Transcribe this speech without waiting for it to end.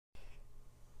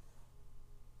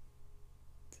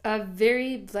A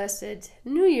very blessed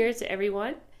New Year to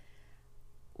everyone.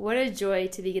 What a joy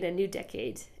to begin a new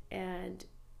decade. And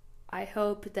I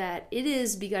hope that it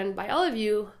is begun by all of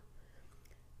you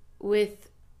with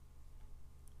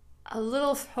a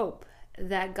little hope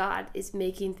that God is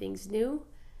making things new.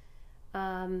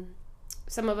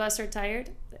 Some of us are tired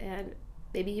and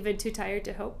maybe even too tired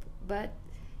to hope, but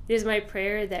it is my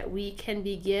prayer that we can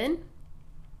begin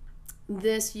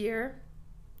this year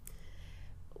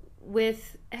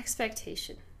with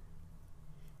expectation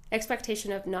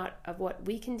of not of what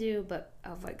we can do, but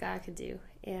of what God can do.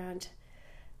 And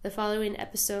the following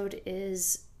episode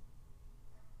is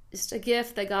just a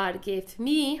gift that God gave to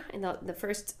me in the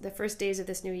first days of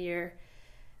this new year,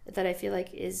 that I feel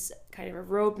like is kind of a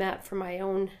roadmap for my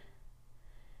own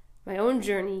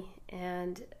journey,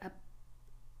 and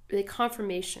the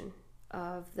confirmation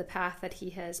of the path that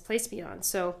He has placed me on.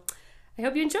 So I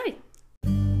hope you enjoy.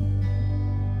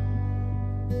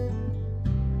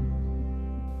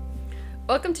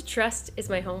 Welcome to Trust is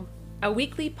My Home, a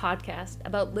weekly podcast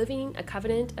about living a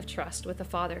covenant of trust with the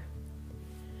Father.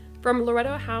 From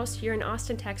Loretto House here in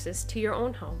Austin, Texas, to your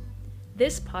own home,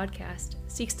 this podcast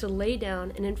seeks to lay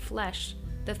down and enflesh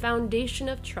the foundation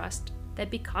of trust that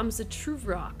becomes the true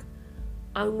rock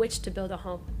on which to build a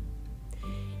home.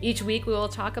 Each week we will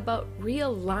talk about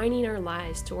realigning our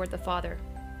lives toward the Father.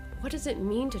 What does it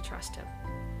mean to trust Him?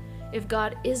 If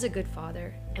God is a good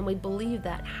Father, and we believe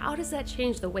that, how does that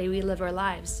change the way we live our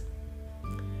lives?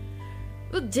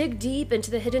 We'll dig deep into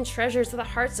the hidden treasures of the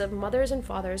hearts of mothers and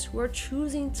fathers who are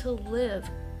choosing to live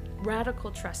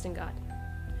radical trust in God,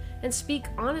 and speak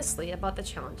honestly about the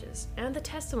challenges and the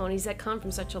testimonies that come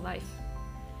from such a life.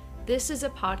 This is a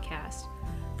podcast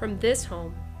from this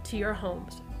home to your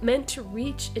homes, meant to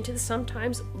reach into the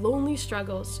sometimes lonely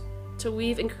struggles, to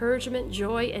weave encouragement,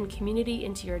 joy, and community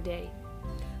into your day.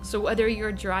 So whether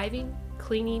you're driving,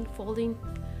 cleaning, folding,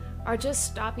 or just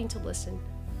stopping to listen,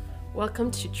 welcome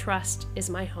to Trust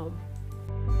is My Home.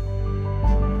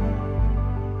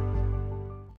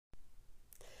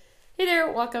 Hey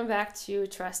there, welcome back to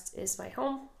Trust is My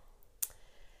Home.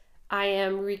 I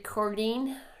am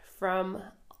recording from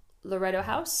Loretto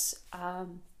House,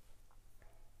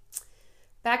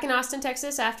 back in Austin,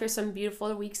 Texas, after some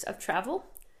beautiful weeks of travel.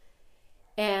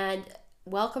 And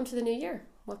welcome to the new year.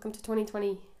 Welcome to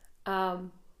 2020.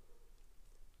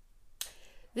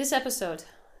 This episode,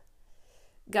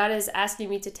 God is asking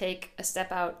me to take a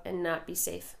step out and not be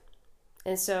safe.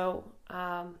 And so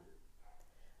I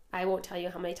won't tell you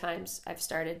how many times I've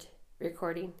started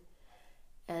recording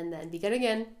and then begin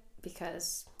again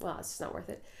because, well, it's just not worth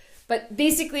it. But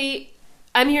basically,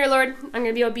 I'm here, Lord. I'm going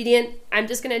to be obedient. I'm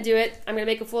just going to do it. I'm going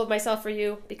to make a fool of myself for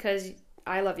you because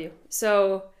I love you.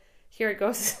 So here it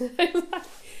goes.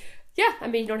 Yeah, I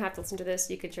mean, you don't have to listen to this.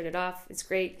 You can turn it off. It's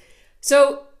great.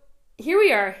 So here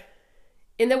we are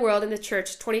in the world, in the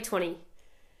church, 2020.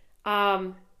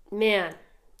 Man,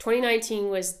 2019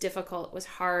 was difficult, was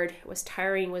hard, was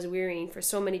tiring, was wearying for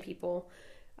so many people.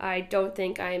 I don't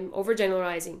think I'm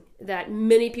overgeneralizing that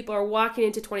many people are walking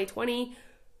into 2020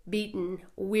 beaten,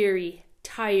 weary,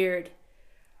 tired,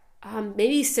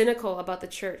 maybe cynical about the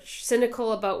church,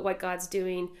 cynical about what God's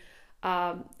doing,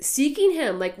 seeking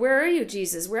Him. Like, where are you,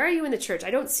 Jesus? Where are you in the church?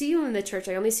 I don't see you in the church.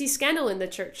 I only see scandal in the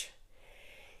church.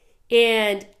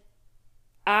 And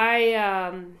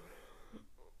God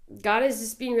is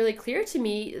just being really clear to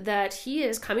me that He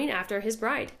is coming after His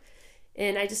bride.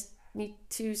 And I just need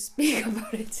to speak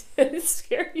about it. It's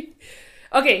scary.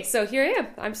 Okay, so here I am.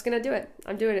 I'm just going to do it.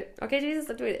 I'm doing it. Okay, Jesus,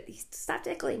 I'm doing it. Stop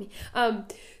tickling me.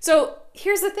 So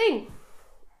here's the thing.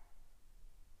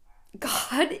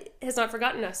 God has not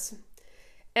forgotten us.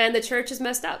 And the church is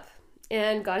messed up.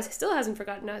 And God still hasn't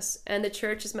forgotten us. And the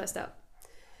church is messed up.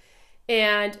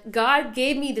 And God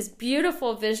gave me this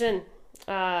beautiful vision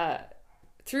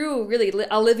through really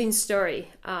a living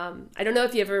story. I don't know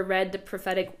if you ever read the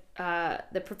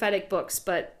prophetic books,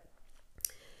 but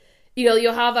you know,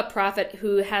 you'll have a prophet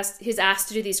who he's asked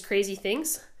to do these crazy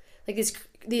things, like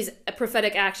these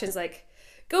prophetic actions, like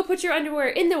go put your underwear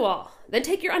in the wall, then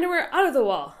take your underwear out of the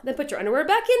wall, then put your underwear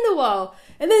back in the wall,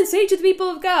 and then say to the people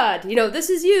of God, you know, this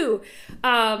is you.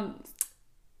 I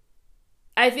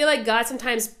feel like God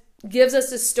sometimes gives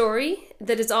us a story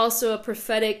that is also a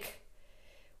prophetic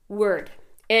word.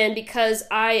 And because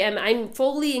I'm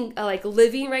fully like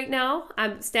living right now,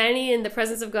 I'm standing in the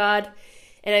presence of God,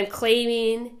 and I'm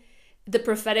claiming the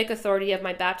prophetic authority of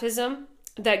my baptism,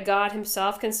 that God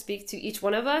Himself can speak to each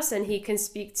one of us, and He can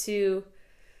speak to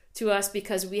us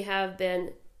because we have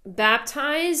been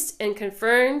baptized and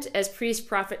confirmed as priest,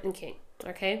 prophet, and king.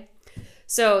 Okay,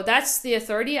 So that's the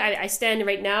authority. I stand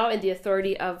right now in the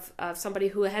authority of somebody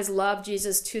who has loved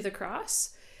Jesus to the cross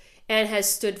and has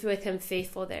stood with him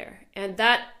faithful there. And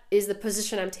that is the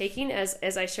position I'm taking as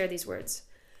I share these words.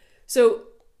 So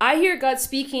I hear God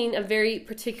speaking a very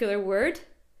particular word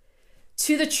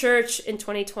to the church in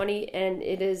 2020, and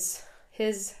it is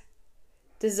his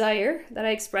desire that I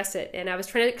express it. And I was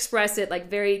trying to express it like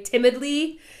very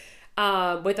timidly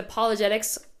with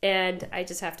apologetics, and I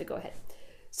just have to go ahead.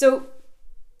 So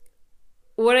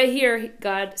what I hear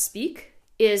God speak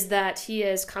is that he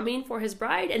is coming for his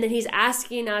bride, and then he's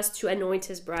asking us to anoint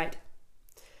his bride.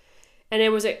 And it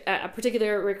was a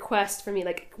particular request for me,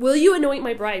 like, will you anoint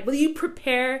my bride? Will you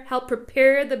help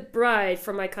prepare the bride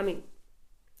for my coming?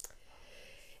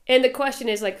 And the question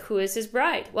is, like, who is his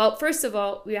bride? Well, first of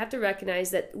all, we have to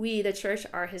recognize that we, the church,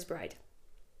 are his bride.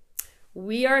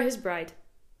 We are his bride.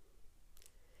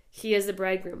 He is the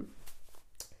bridegroom.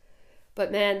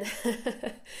 But man,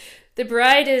 the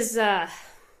bride is,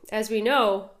 as we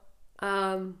know,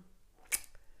 the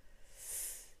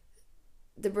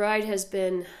bride has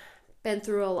been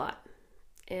through a lot,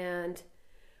 and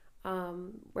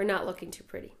we're not looking too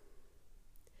pretty.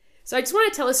 So I just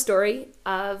want to tell a story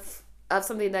of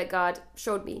something that God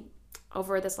showed me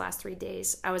over this last 3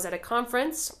 days. I was at a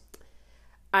conference.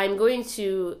 I'm going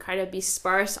to kind of be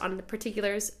sparse on the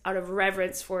particulars out of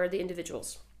reverence for the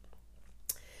individuals.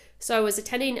 So I was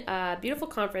attending a beautiful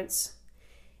conference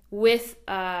with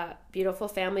a beautiful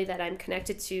family that I'm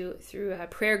connected to through a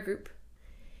prayer group.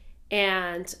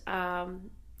 And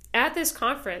at this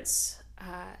conference,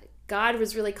 God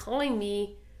was really calling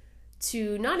me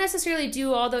to not necessarily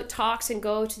do all the talks and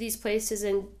go to these places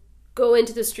and go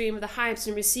into the stream of the hypes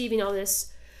and receiving all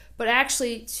this, but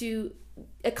actually to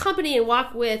accompany and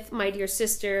walk with my dear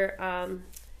sister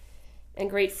and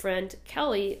great friend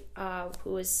Kelly,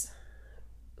 who was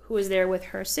there with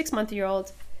her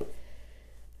 6-month-old,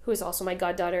 who is also my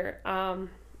goddaughter,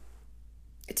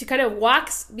 to kind of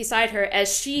walk beside her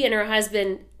as she and her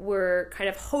husband were kind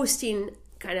of hosting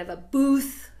kind of a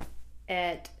booth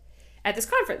at this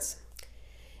conference.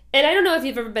 And I don't know if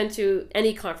you've ever been to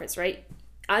any conference, right?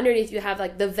 Underneath you have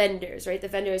like the vendors, right? The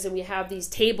vendors, and we have these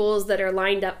tables that are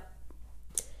lined up.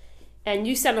 And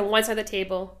you stand on one side of the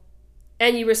table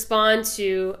and you respond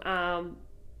to,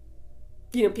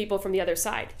 people from the other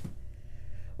side.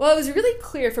 Well, it was really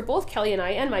clear for both Kelly and I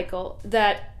and Michael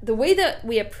that the way that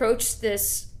we approach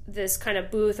this kind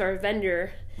of booth or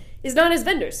vendor is not as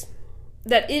vendors.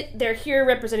 That they're here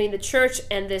representing the church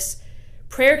and this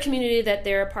prayer community that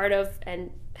they're a part of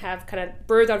and have kind of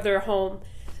birthed out of their home,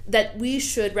 that we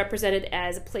should represent it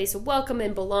as a place of welcome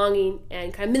and belonging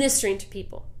and kind of ministering to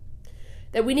people.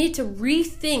 That we need to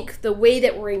rethink the way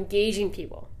that we're engaging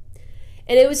people.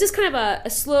 And it was just kind of a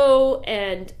slow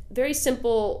and very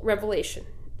simple revelation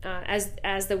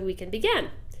as the weekend began.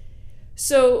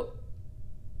 So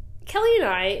Kelly and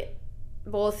I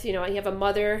both, you have a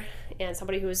mother and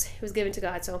somebody who was given to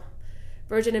God, so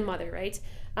virgin and mother, right?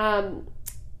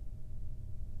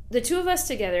 The two of us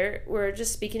together were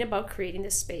just speaking about creating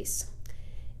this space.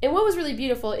 And what was really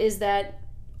beautiful is that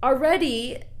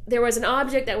already there was an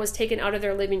object that was taken out of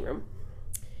their living room.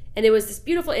 And it was this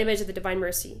beautiful image of the Divine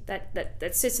Mercy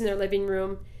that sits in their living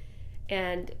room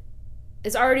and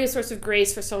is already a source of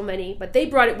grace for so many, but they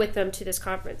brought it with them to this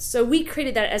conference. So we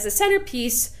created that as a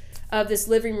centerpiece of this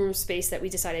living room space that we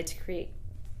decided to create.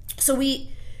 So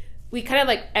we kind of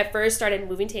like at first started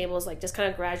moving tables, like just kind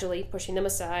of gradually pushing them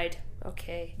aside.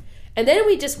 Okay. And then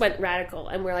we just went radical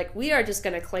and we're like, we are just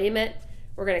going to claim it.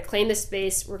 We're going to claim this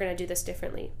space. We're going to do this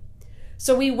differently.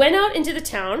 So we went out into the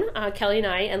town, Kelly and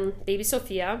I and baby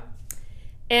Sophia,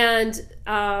 and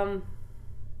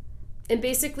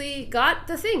basically got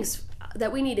the things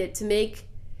that we needed to make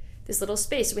this little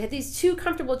space. So we had these 2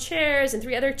 comfortable chairs and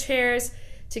 3 other chairs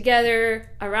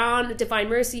together around the Divine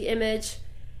Mercy image.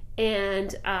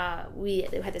 And we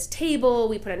had this table.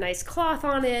 We put a nice cloth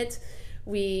on it.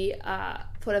 We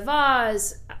put a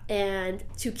vase and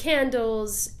 2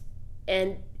 candles.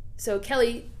 And so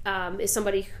Kelly is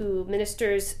somebody who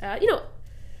ministers,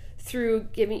 through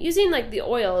using like the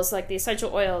oils, like the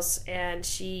essential oils. And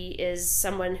she is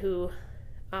someone who,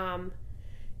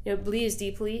 believes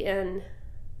deeply in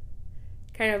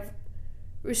kind of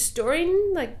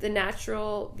restoring like the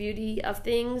natural beauty of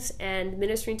things and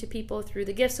ministering to people through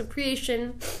the gifts of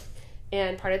creation.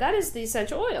 And part of that is the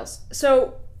essential oils.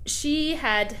 So we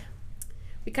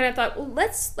kind of thought, well,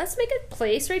 let's make a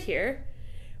place right here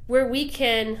where we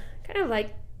can kind of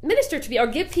like minister to people or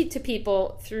give to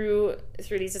people through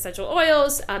these essential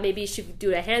oils. Maybe you should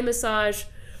do a hand massage,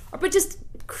 but just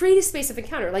create a space of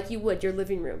encounter like you would your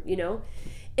living room,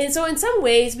 And so in some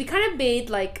ways we kind of made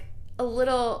like a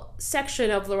little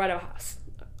section of Loretto House.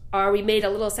 Or we made a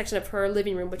little section of her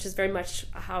living room, which is very much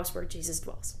a house where Jesus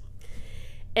dwells.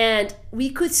 And we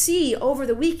could see over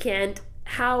the weekend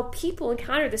how people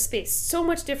encounter the space so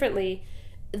much differently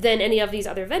than any of these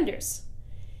other vendors.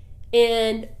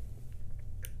 And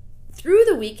through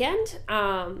the weekend,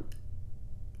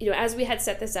 as we had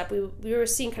set this up, we were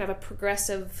seeing kind of a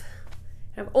progressive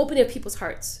kind of opening of people's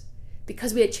hearts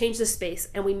because we had changed the space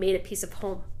and we made a piece of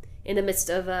home in the midst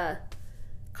of a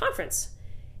conference.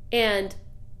 And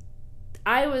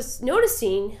I was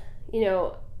noticing,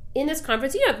 in this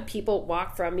conference, people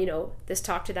walk from, this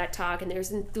talk to that talk, and there's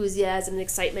enthusiasm and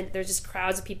excitement. There's just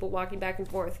crowds of people walking back and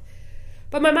forth.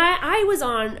 But my eye was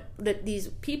on these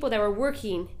people that were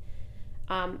working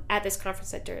at this conference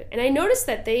center. And I noticed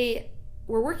that they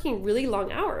were working really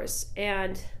long hours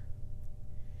and,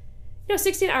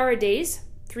 16-hour days,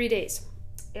 3 days.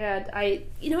 And I,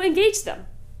 engaged them.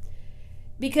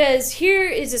 Because here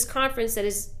is this conference that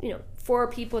is, for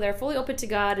people that are fully open to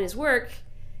God and His work.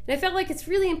 And I felt like it's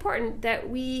really important that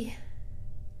it's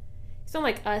not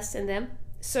like us and them.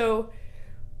 So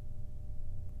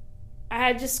I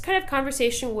had just kind of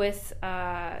conversation with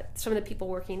some of the people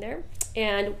working there.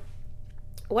 And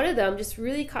one of them just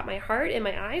really caught my heart and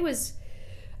my eye was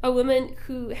a woman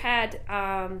who had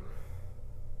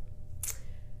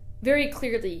very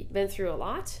clearly been through a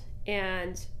lot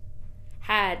and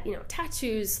had,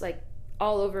 tattoos like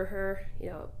all over her,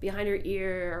 behind her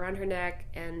ear, around her neck,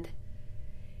 and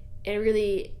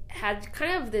really had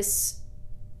kind of this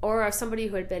aura of somebody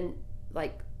who had been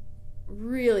like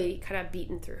really kind of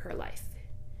beaten through her life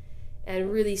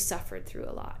and really suffered through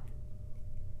a lot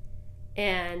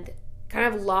and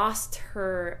kind of lost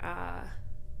her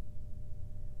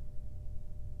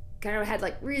kind of had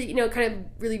like really kind of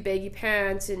really baggy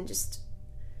pants and just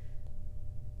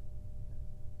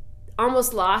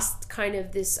almost lost kind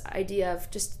of this idea of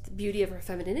just the beauty of her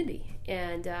femininity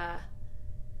and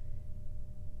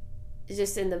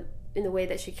just in the way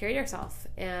that she carried herself.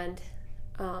 And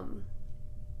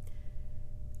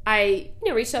I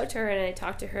reached out to her and I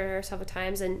talked to her several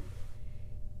times, and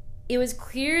it was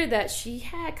clear that she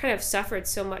had kind of suffered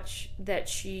so much that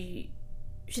she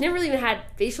never really even had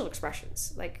facial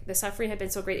expressions. Like the suffering had been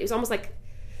so great, it was almost like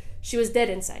she was dead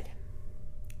inside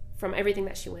from everything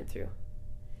that she went through.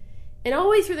 And all the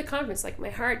way through the conference, like my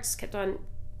heart just kept on,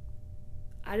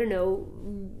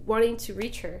 wanting to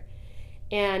reach her.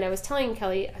 And I was telling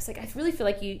Kelly, I was like, I really feel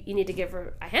like you need to give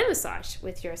her a hand massage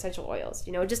with your essential oils,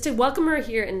 just to welcome her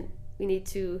here, and we need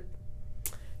to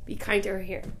be kind to her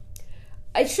here.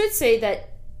 I should say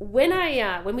that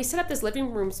when we set up this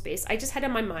living room space, I just had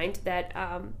in my mind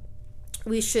that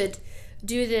we should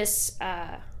do this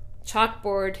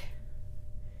chalkboard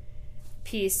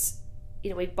piece.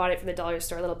 We bought it from the dollar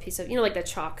store, a little piece of, like the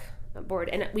chalk board,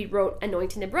 and we wrote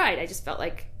Anointing the Bride. I just felt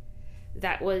like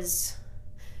that was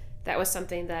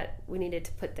something that we needed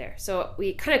to put there. So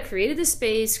we kind of created this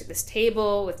space, this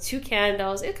table with 2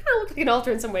 candles. It kind of looked like an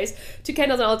altar in some ways. 2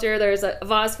 candles on an altar. There's a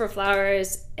vase for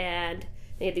flowers, and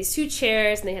they had these 2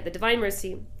 chairs, and they had the Divine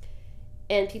Mercy,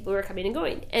 and people were coming and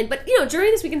going. But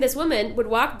during this weekend, this woman would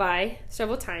walk by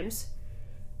several times,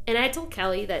 and I told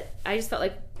Kelly that I just felt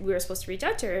like we were supposed to reach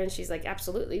out to her, and she's like,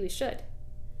 absolutely, we should.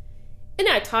 And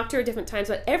I talked to her different times,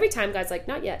 but every time God's like,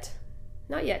 not yet.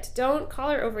 Don't call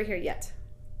her over here yet.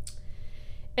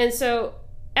 And so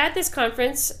at this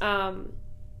conference, I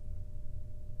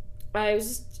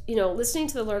was just, listening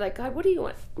to the Lord, like, God, what do you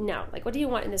want now? Like, what do you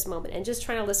want in this moment? And just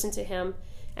trying to listen to Him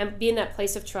and be in that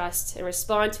place of trust and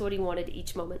respond to what He wanted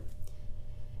each moment.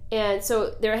 And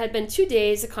so there had been 2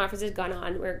 days the conference had gone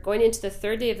on. We're going into the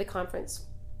 3rd day of the conference.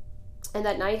 And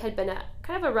that night had been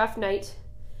kind of a rough night.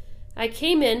 I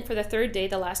came in for the 3rd day,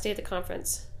 the last day of the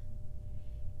conference.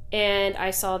 And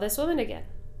I saw this woman again.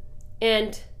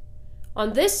 And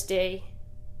on this day,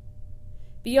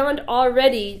 beyond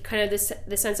already kind of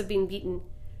the sense of being beaten,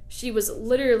 she was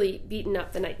literally beaten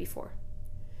up the night before.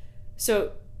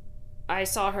 So I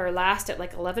saw her last at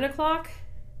like 11 o'clock,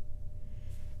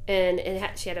 and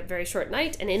she had a very short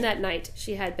night, and in that night,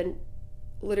 she had been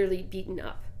literally beaten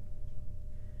up.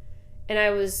 And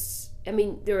there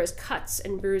was cuts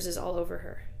and bruises all over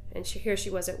her, and here she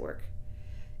was at work.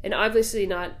 And obviously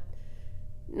not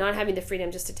having the freedom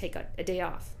just to take a day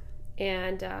off.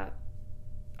 And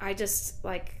I just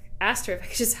asked her if I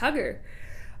could just hug her.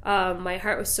 My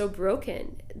heart was so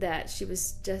broken that she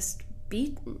was just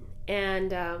beaten.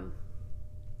 And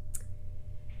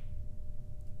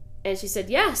she said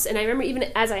yes. And I remember even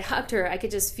as I hugged her, I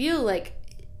could just feel like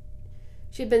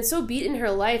she had been so beat in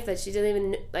her life that she didn't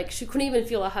even, she couldn't even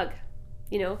feel a hug,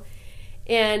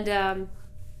 And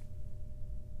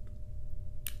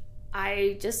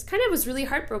I just kind of was really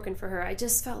heartbroken for her. I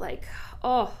just felt like,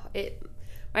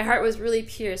 my heart was really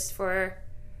pierced for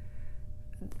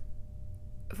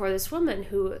this woman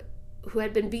who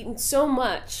had been beaten so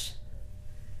much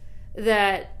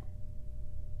that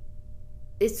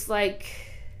it's like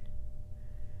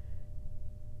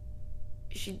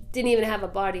she didn't even have a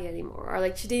body anymore, or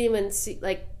like she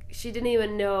didn't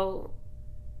even know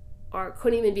or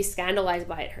couldn't even be scandalized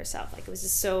by it herself. Like it was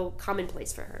just so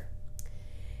commonplace for her.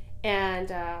 And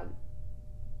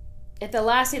at the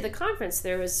last day of the conference,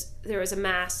 there was a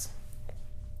mass,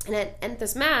 and at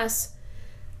this mass,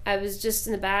 I was just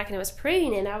in the back and I was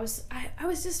praying, and I was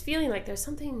just feeling like there's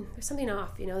something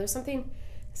off, there's something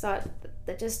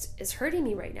that just is hurting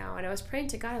me right now. And I was praying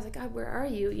to God. I was like, God, where are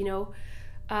you?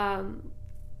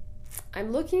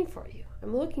 I'm looking for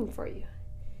you.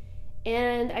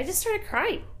 And I just started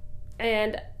crying,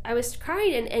 and I was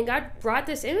crying, and God brought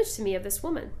this image to me of this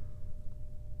woman.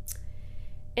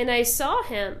 And I saw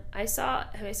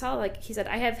like, he said,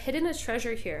 I have hidden a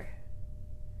treasure here.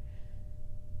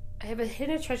 I have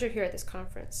hidden a treasure here at this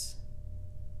conference.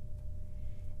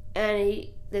 And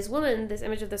this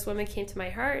image of this woman came to my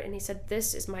heart, and he said,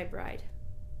 this is my bride.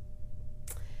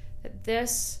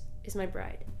 This is my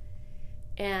bride.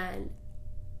 And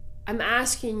I'm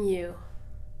asking you,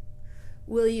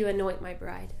 will you anoint my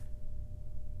bride?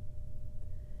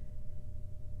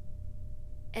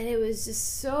 And it was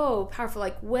just so powerful.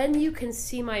 Like, when you can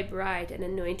see my bride and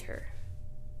anoint her,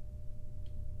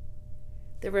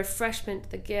 the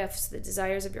refreshment, the gifts, the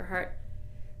desires of your heart,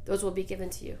 those will be given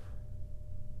to you.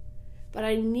 But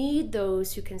I need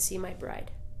those who can see my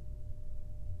bride.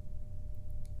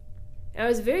 And I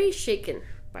was very shaken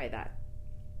by that.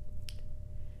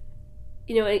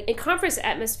 In conference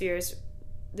atmospheres,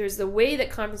 there's the way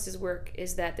that conferences work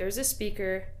is that there's a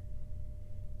speaker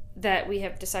that we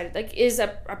have decided, like, is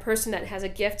a person that has a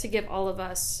gift to give all of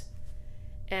us.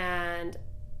 And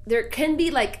there can be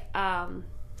like, the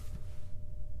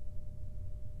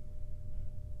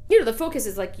focus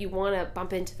is like, you want to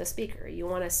bump into the speaker, you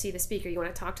want to see the speaker, you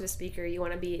want to talk to the speaker, you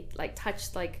want to be like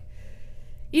touched, like,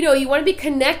 you want to be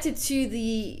connected to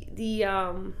the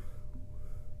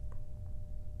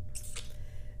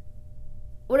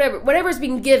whatever's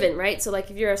being given, right? So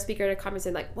like, if you're a speaker at a conference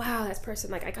and like, wow, that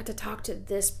person, like, I got to talk to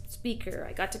this speaker,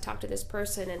 I got to talk to this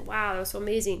person, and wow, that was so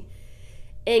amazing.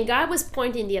 And God was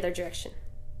pointing the other direction,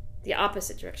 the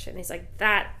opposite direction. He's like,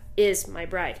 that is my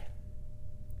bride.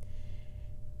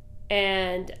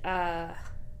 And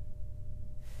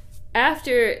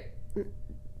after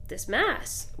this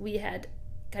mass, we had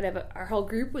kind of our whole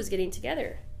group was getting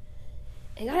together.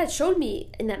 And God had showed me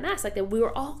in that mass, like, that we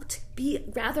were all to be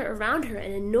rather around her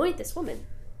and anoint this woman.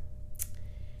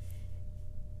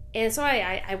 And so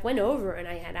I went over and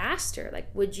I had asked her, like,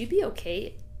 would you be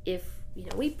okay if,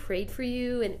 we prayed for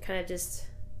you and kind of just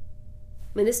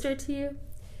ministered to you?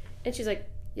 And she's like,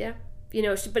 yeah.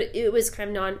 But it was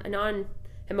kind of a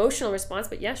non-emotional response,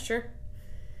 but yeah, sure.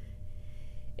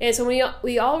 And so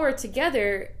we all were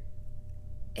together,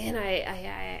 and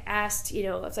I asked, it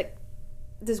was like,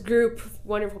 this group of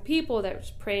wonderful people that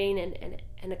was praying and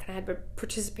kind of had been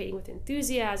participating with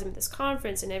enthusiasm at this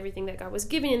conference and everything that God was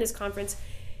giving in this conference.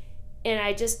 And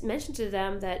I just mentioned to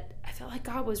them that I felt like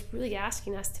God was really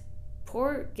asking us to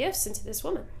pour gifts into this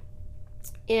woman.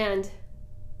 And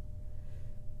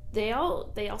they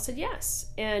all said yes.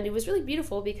 And it was really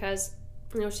beautiful because,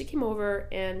 she came over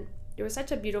and there was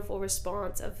such a beautiful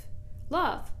response of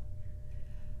love.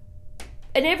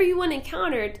 And everyone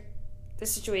encountered the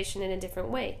situation in a different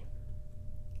way.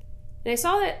 And I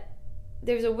saw that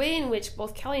there was a way in which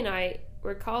both Kelly and I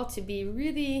were called to be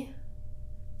really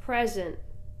present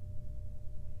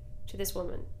to this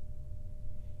woman.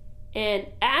 And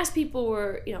as people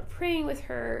were, praying with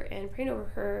her and praying over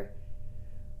her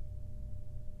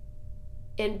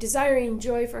and desiring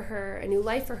joy for her, a new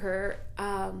life for her,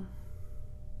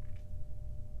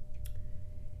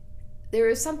 there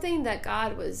was something that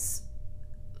God was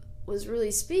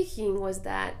really speaking, was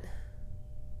that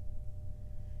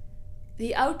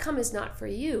the outcome is not for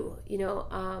you,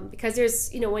 because there's,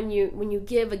 when you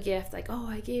give a gift, like, oh,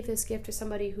 I gave this gift to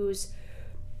somebody who's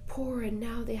poor and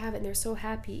now they have it and they're so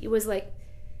happy. It was like,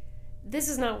 this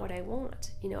is not what I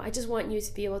want. I just want you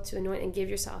to be able to anoint and give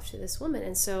yourself to this woman.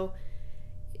 And so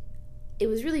it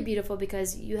was really beautiful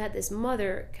because you had this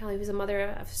mother, Kelly, who's a mother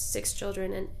of 6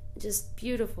 children, and just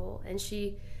beautiful. And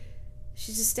she's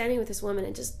just standing with this woman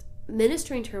and just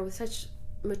ministering to her with such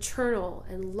maternal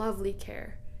and lovely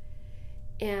care.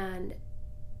 And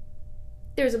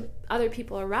there's other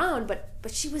people around, but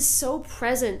she was so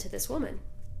present to this woman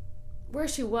where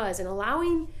she was, and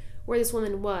allowing where this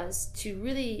woman was to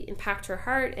really impact her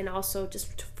heart and also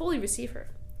just to fully receive her.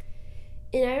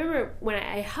 And I remember when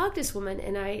I hugged this woman,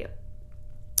 and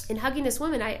in hugging this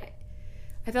woman, I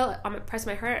felt, pressed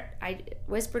my heart, I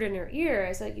whispered in her ear,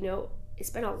 I said, it's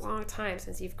been a long time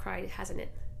since you've cried, hasn't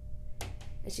it?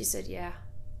 And she said, yeah.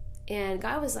 And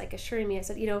God was like assuring me, I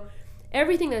said,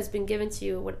 everything that's been given to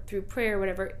you through prayer or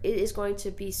whatever, it is going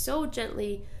to be so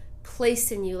gently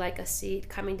placed in you like a seed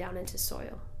coming down into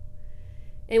soil.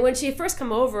 And when she had first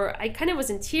come over, I kind of was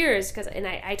in tears and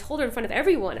I told her in front of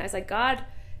everyone, I was like, God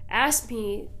asked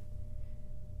me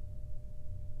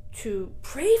to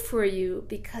pray for you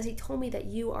because he told me that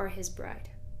you are his bride.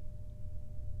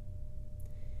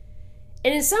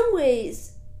 And in some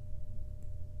ways,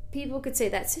 people could say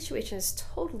that situation is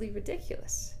totally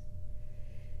ridiculous,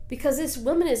 because this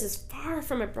woman is as far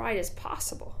from a bride as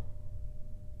possible.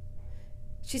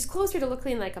 She's closer to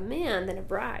looking like a man than a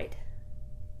bride.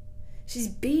 She's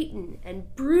beaten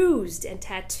and bruised and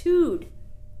tattooed.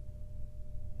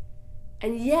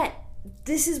 And yet,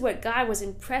 this is what God was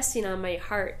impressing on my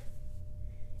heart.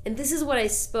 And this is what I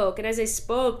spoke. And as I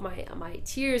spoke, my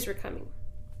tears were coming.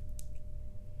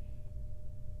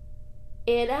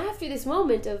 And after this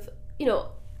moment of,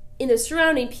 in the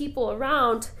surrounding people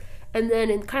around, and then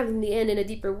in the end, in a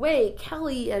deeper way,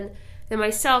 Kelly and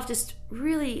myself just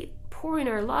really pouring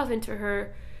our love into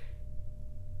her,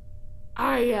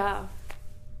 I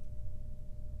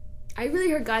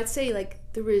really heard God say, like,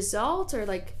 the result, or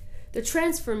like the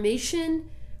transformation,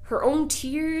 her own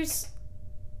tears,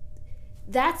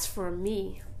 that's for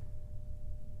me.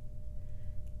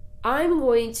 I'm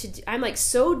like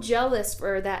so jealous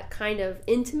for that kind of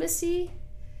intimacy.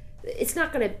 It's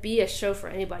not going to be a show for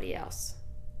anybody else.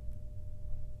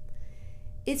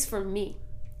 It's for me.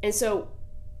 And so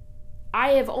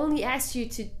I have only asked you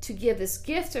to give this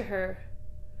gift to her,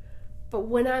 but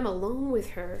when I'm alone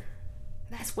with her,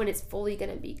 that's when it's fully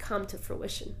going to come to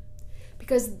fruition.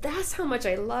 Because that's how much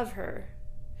I love her.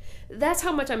 That's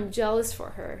how much I'm jealous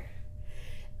for her.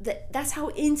 That's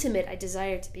how intimate I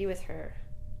desire to be with her.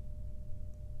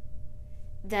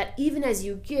 That even as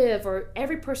you give, or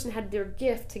every person had their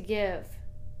gift to give,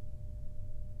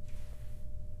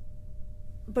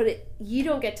 but you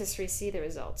don't get to receive the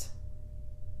result.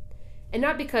 And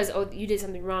not because, you did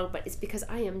something wrong, but it's because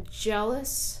I am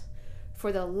jealous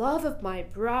for the love of my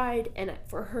bride, and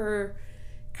for her,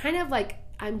 kind of like,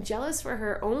 I'm jealous for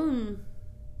her own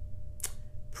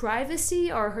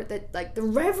privacy, or the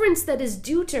reverence that is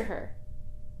due to her.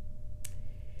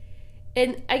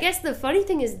 And I guess the funny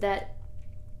thing is that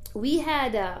we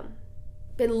had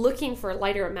been looking for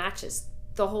lighter matches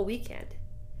the whole weekend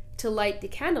to light the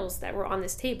candles that were on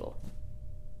this table.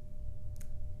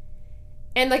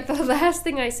 And like the last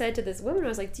thing I said to this woman, I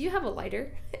was like, do you have a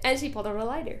lighter? And she pulled out a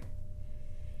lighter.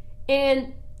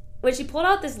 And when she pulled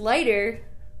out this lighter,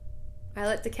 I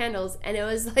lit the candles, and it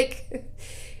was like,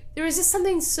 there was just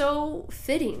something so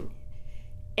fitting.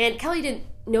 And Kelly didn't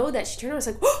know that. She turned around and was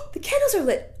like, oh, the candles are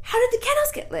lit. How did the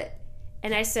candles get lit?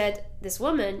 And I said, this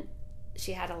woman,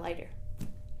 she had a lighter.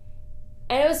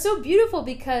 And it was so beautiful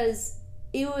because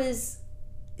it was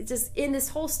just in this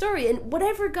whole story. And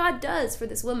whatever God does for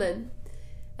this woman,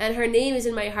 and her name is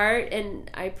in my heart,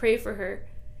 and I pray for her,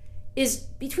 is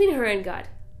between her and God.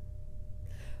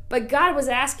 But God was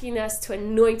asking us to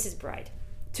anoint his bride,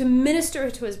 to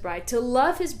minister to his bride, to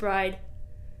love his bride,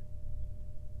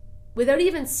 without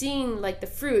even seeing like the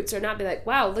fruits, or not be like,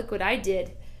 wow, look what I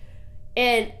did.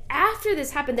 And after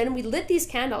this happened, then we lit these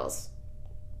candles,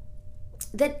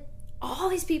 that all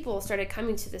these people started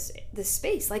coming to this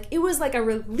space. Like, it was like a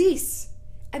release.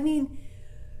 I mean,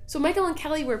 so Michael and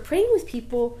Kelly were praying with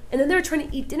people, and then they were trying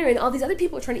to eat dinner, and all these other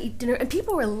people were trying to eat dinner, and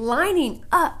people were lining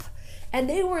up, and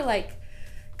they were like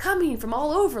coming from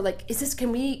all over. Like,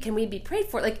 can we be prayed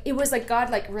for? Like, it was like God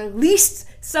like released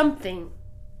something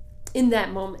in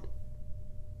that moment.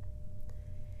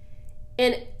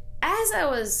 And as I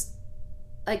was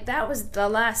like, that was the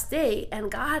last day,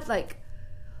 and God, like,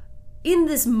 in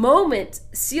this moment,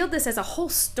 sealed this as a whole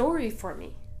story for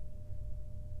me.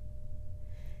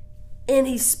 And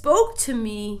he spoke to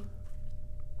me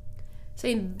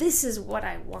saying, this is what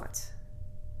I want.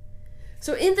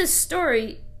 So in this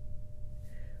story,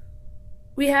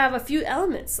 we have a few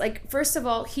elements. Like, first of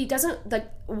all, he doesn't, like,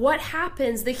 what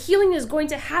happens, the healing is going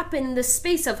to happen in the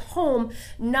space of home,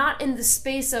 not in the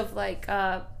space of like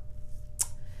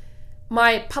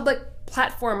my public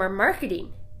platform or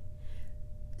marketing.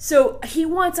 So he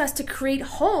wants us to create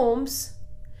homes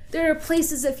that are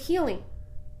places of healing.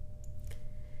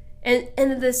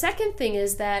 And the second thing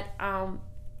is that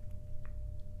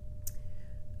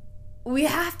we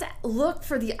have to look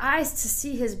for the eyes to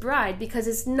see his bride, because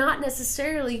it's not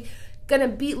necessarily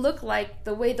going to look like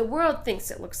the way the world thinks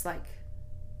it looks like.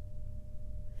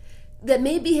 That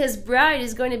maybe his bride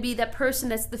is going to be that person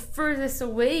that's the furthest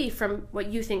away from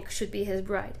what you think should be his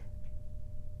bride.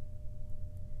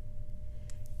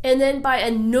 And then by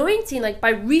anointing, like by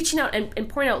reaching out and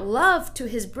pouring out love to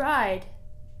his bride,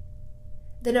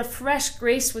 then a fresh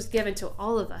grace was given to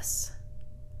all of us.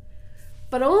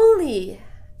 But only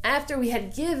after we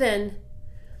had given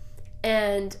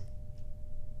and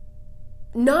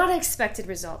not expected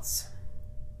results.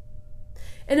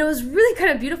 And it was really kind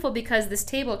of beautiful, because this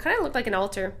table kind of looked like an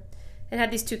altar. It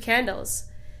had these 2 candles.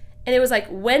 And it was like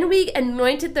when we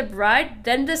anointed the bride,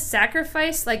 then the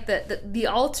sacrifice, like the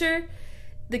altar,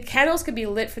 the candles could be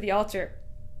lit for the altar.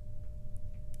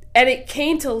 And it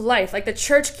came to life, like the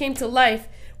church came to life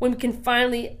when we can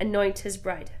finally anoint his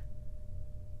bride.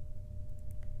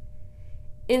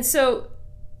 And so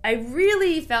I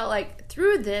really felt like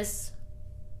through this,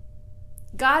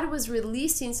 God was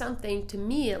releasing something to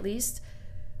me, at least,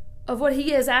 of what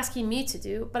he is asking me to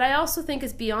do. But I also think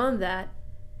it's beyond that,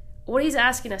 what he's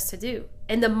asking us to do.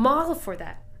 And the model for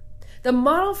that, the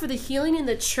model for the healing in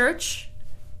the church,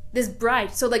 this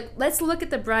bride. So like, let's look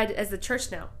at the bride as the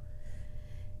church now.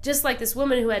 Just like this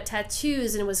woman who had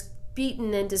tattoos and was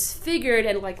beaten and disfigured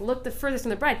and like looked the furthest from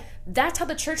the bride. That's how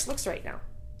the church looks right now.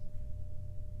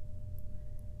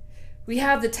 We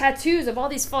have the tattoos of all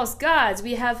these false gods.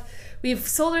 We've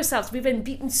sold ourselves. We've been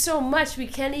beaten so much we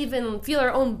can't even feel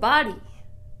our own body.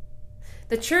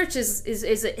 The church is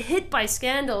hit by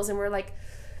scandals, and we're like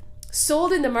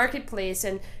sold in the marketplace.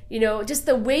 And just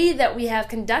the way that we have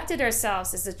conducted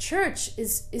ourselves as a church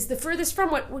is the furthest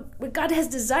from what God has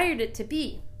desired it to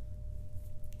be.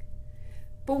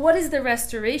 But what is the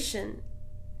restoration?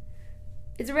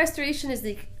 The restoration is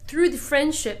through the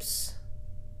friendships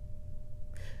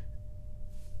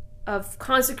of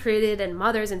consecrated and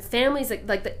mothers and families,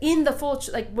 in the full,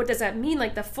 what does that mean?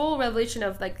 Like the full revelation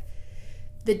of like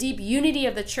the deep unity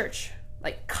of the church,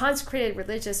 like consecrated,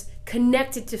 religious,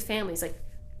 connected to families, like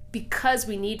because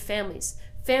we need families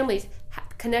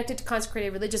connected to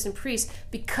consecrated, religious, and priests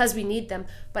because we need them,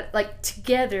 but like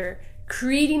together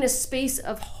creating a space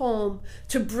of home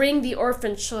to bring the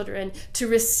orphan children to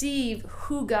receive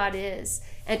who God is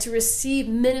and to receive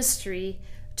ministry,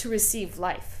 to receive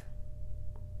life.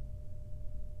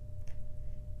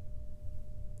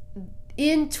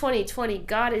 In 2020,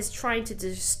 God is trying to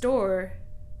restore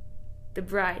the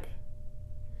bride.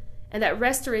 And that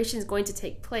restoration is going to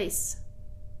take place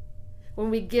when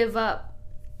we give up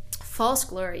false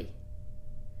glory,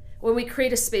 when we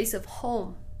create a space of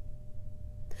home,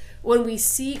 when we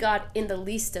see God in the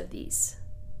least of these,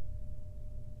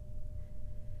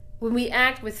 when we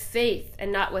act with faith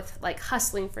and not with like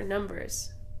hustling for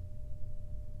numbers,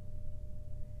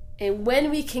 and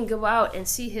when we can go out and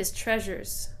see his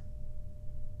treasures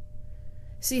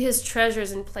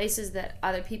in places that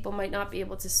other people might not be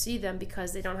able to see them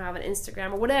because they don't have an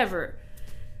Instagram or whatever.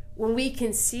 When we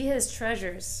can see his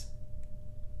treasures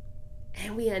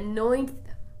and we anoint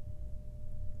them,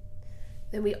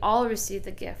 then we all receive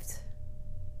the gift.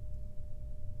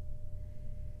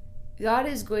 God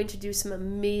is going to do some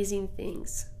amazing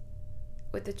things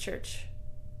with the church.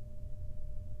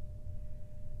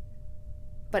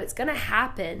 But it's going to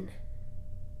happen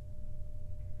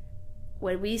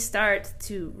when we start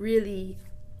to really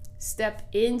step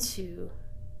into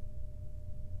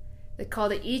the call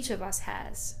that each of us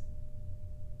has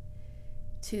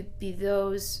to be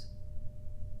those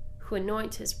who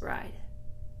anoint his bride.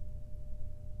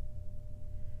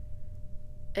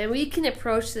 And we can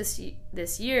approach this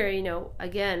year,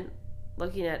 again,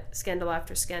 looking at scandal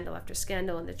after scandal after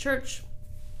scandal in the church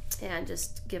and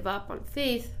just give up on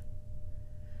faith.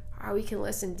 Or we can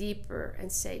listen deeper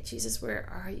and say, Jesus, where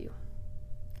are you?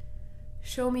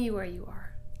 Show me where you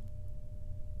are.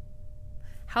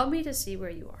 Help me to see where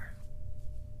you are.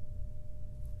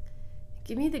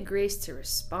 Give me the grace to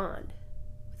respond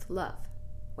with love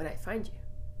when I find you.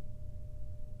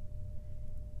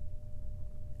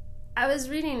 I was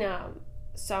reading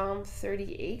Psalm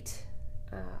 38.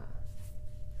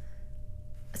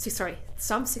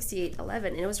 Psalm 68:11,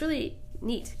 and it was really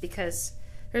neat because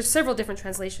there's several different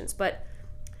translations, but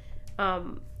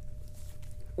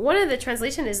one of the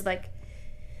translation is like,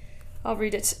 I'll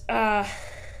read it.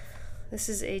 This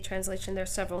is a translation. There are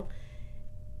several.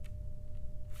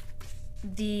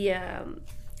 The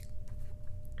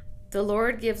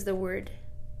Lord gives the word.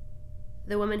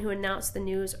 The women who announce the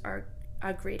news are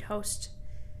a great host.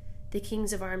 The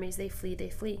kings of armies, they flee,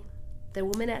 they flee. The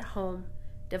women at home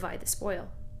divide the spoil,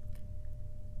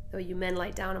 though you men lie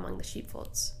down among the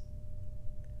sheepfolds.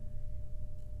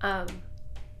 um,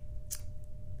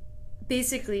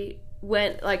 basically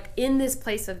when, like, in this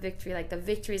place of victory, like the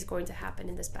victory is going to happen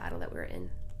in this battle that we're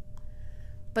in.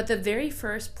 But the very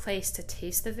first place to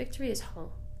taste the victory is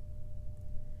home.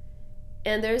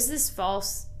 And there's this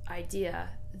false idea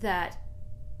that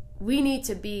we need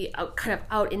to be kind of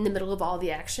out in the middle of all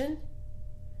the action.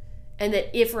 And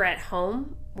that if we're at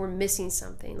home, we're missing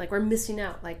something. Like we're missing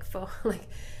out. Like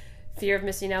fear of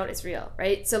missing out is real,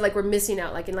 right? So like we're missing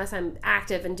out. Like unless I'm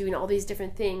active and doing all these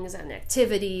different things and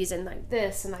activities and like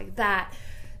this and like that,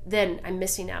 then I'm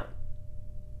missing out.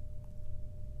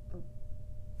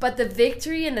 But the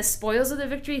victory and the spoils of the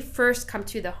victory first come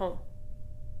to the home.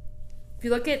 If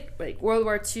you look at like World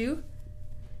War II,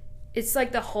 it's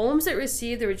like the homes that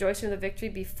receive the rejoicing of the victory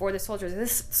before the soldiers. The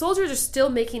soldiers are still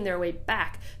making their way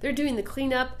back. They're doing the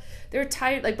cleanup. They're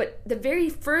tired. But the very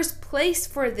first place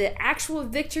for the actual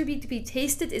victory to be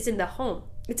tasted is in the home.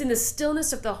 It's in the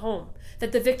stillness of the home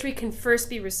that the victory can first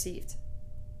be received.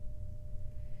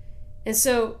 And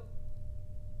so,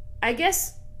 I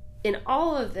guess in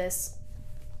all of this,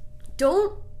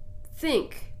 don't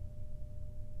think,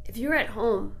 if you're at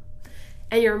home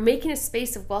and you're making a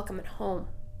space of welcome at home,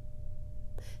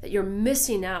 that you're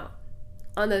missing out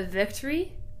on the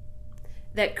victory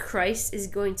that Christ is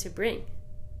going to bring.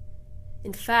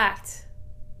 In fact,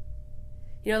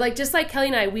 like just like Kelly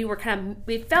and I,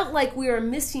 we felt like we were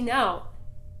missing out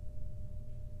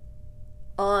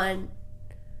on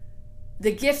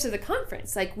the gift of the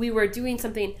conference. Like we were doing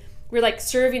something, we're like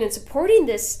serving and supporting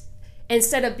this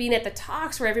instead of being at the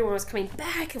talks where everyone was coming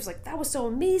back. It was like, that was so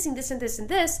amazing, this and this and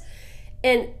this.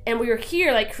 And we were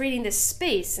here like creating this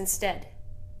space instead.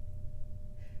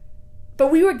 But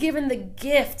we were given the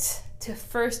gift to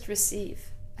first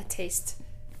receive a taste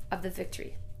of the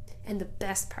victory and the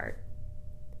best part.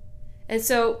 And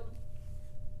so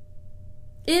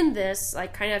in this,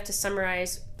 like kind of to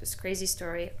summarize this crazy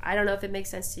story, I don't know if it makes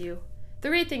sense to you. The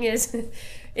great thing is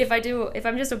if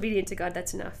I'm just obedient to God,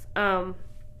 that's enough.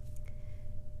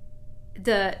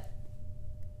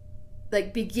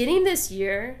 Beginning this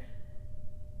year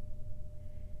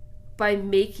by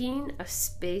making a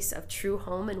space of true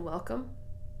home and welcome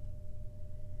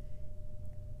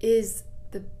is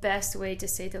the best way to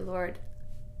say to the Lord,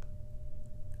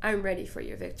 I'm ready for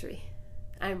your victory.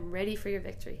 I'm ready for your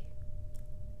victory.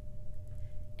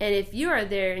 And if you are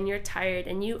there and you're tired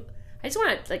and I just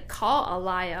want to call a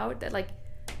lie out that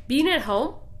being at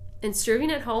home and serving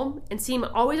at home and seeing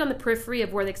always on the periphery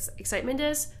of where the excitement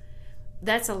is,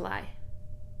 that's a lie.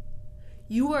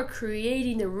 You are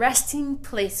creating the resting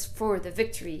place for the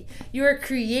victory. You are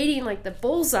creating the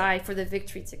bullseye for the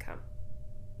victory to come.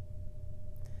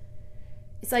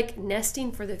 It's like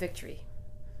nesting for the victory.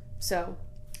 So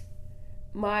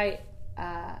my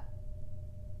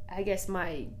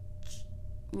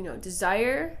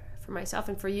desire for myself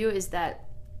and for you is that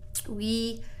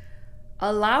we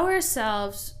allow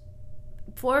ourselves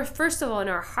first of all in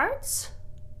our hearts,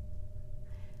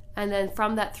 and then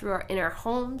from that in our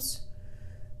homes,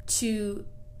 to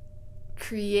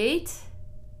create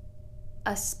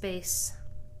a space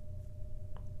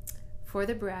for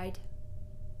the bride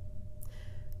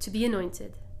to be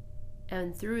anointed,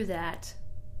 and through that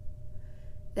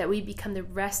we become the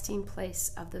resting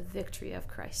place of the victory of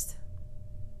Christ.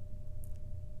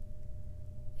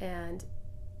 And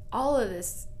all of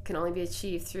this can only be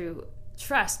achieved through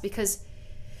trust, because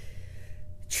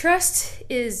trust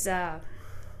is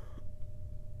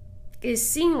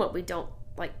seeing what we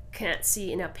can't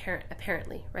see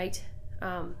apparently, right?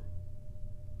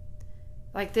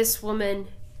 Like this woman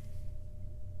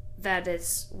that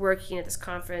is working at this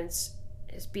conference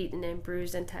is beaten and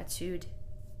bruised and tattooed.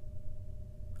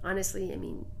 Honestly,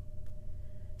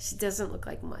 she doesn't look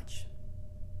like much.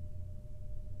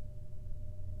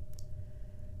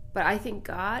 But I thank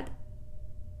God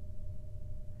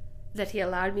that He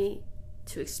allowed me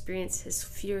to experience His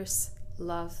fierce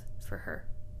love for her.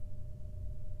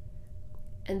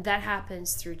 And that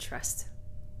happens through trust.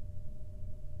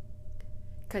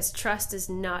 Because trust does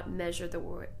not measure the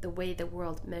way the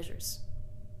world measures.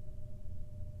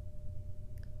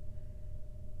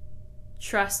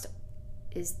 Trust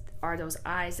are those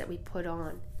eyes that we put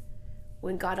on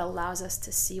when God allows us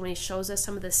to see, when He shows us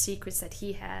some of the secrets that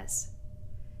He has.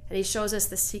 And He shows us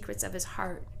the secrets of His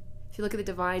heart. If you look at the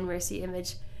Divine Mercy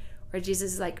image where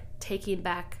Jesus is taking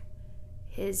back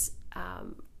His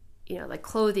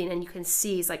clothing, and you can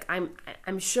see He's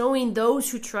I'm showing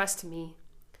those who trust me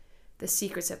the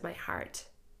secrets of my heart.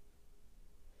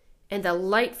 And the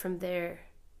light from there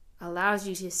allows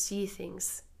you to see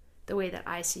things the way that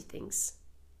I see things.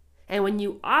 And when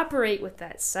you operate with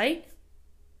that sight,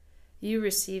 you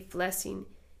receive blessing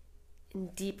in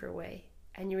a deeper way,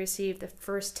 and you receive the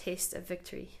first taste of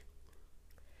victory.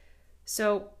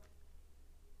 So,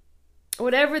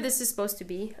 whatever this is supposed to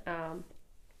be,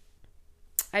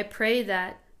 I pray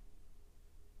that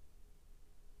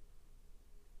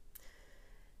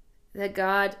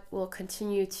God will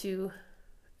continue to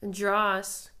draw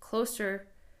us closer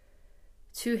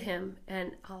to Him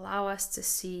and allow us to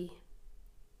see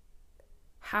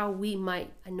how we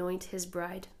might anoint His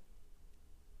bride.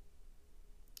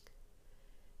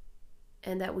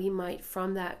 And that we might,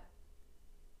 from that,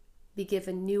 be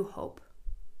given new hope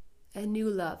and new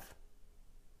love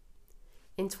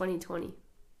in 2020.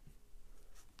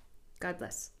 God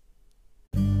bless.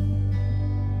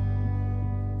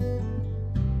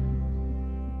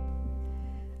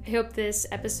 I hope this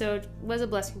episode was a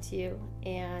blessing to you,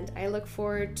 and I look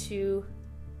forward to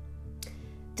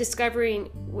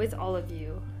discovering with all of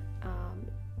you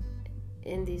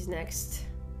in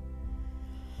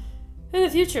the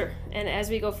future, and as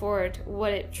we go forward,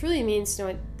 what it truly means to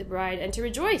know the bride, and to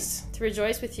rejoice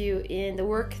with you in the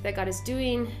work that God is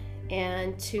doing,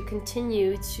 and to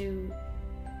continue to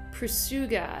pursue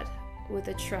God with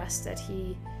a trust that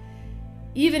He,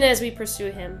 even as we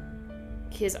pursue Him,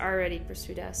 He has already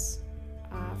pursued us.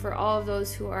 For all of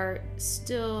those who are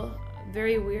still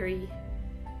very weary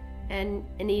and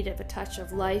in need of a touch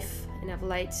of life and of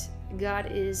light,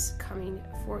 God is coming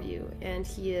for you, and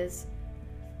He is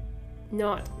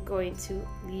not going to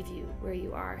leave you where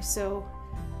you are. So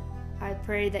I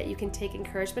pray that you can take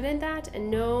encouragement in that, and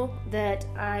know that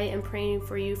I am praying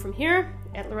for you from here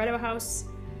at Loretto House.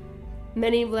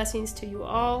 Many blessings to you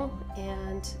all,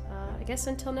 and I guess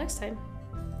until next time,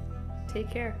 take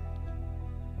care.